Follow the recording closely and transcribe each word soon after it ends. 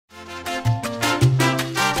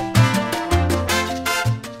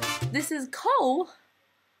is Cole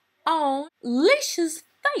on Lysh's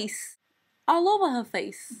face. All over her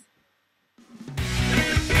face.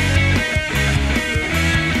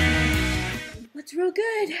 What's real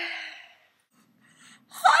good?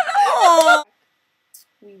 Hold on!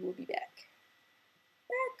 We will be back.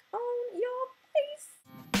 Back on your face.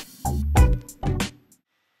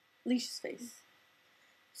 Lysh's face.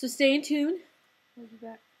 So stay in tune. We'll be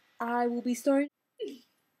back. I will be starting.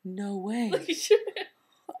 No way. Look,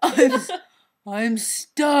 I'm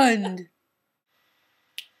stunned.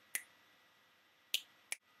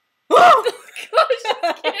 oh gosh,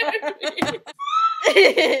 you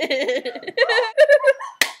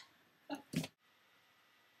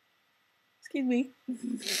scared me. Excuse me.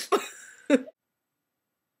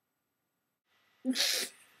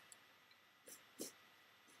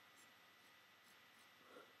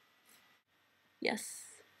 Yes.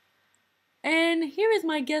 And here is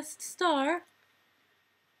my guest star.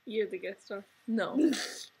 You're the guest star. No.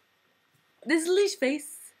 This is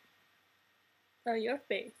Lyshface. Your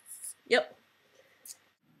face. Yep.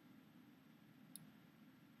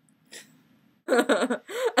 I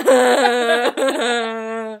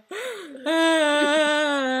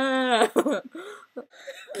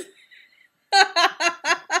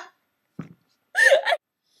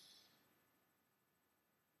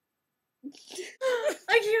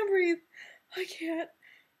can't breathe. I can't.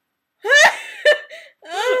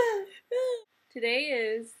 Today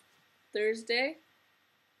is Thursday,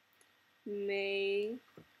 May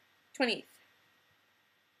 28th.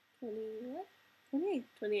 20 what? 28th.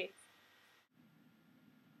 28th.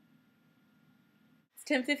 It's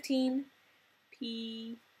 10:15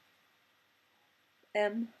 p.m.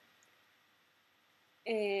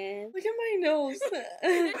 And Look at my nose.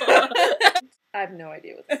 I have no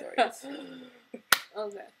idea what the story is.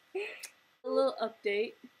 okay. A little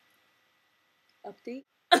update. Update?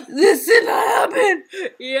 This did not happen!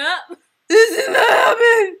 Yep. This did not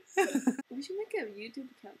happen! We should make a YouTube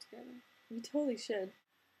account together. We totally should.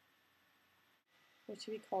 What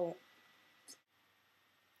should we call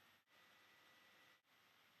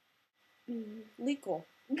it? Legal.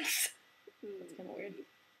 That's kind of weird.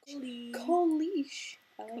 Cole Lysh.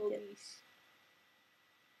 I like it.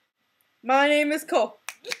 My name is Cole.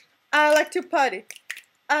 I like to party.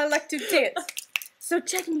 I like to dance. So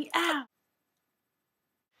check me out.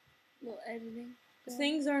 Little editing.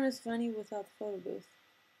 Things aren't as funny without the photo booth.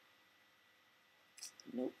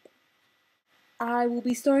 Nope. I will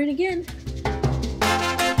be starting again.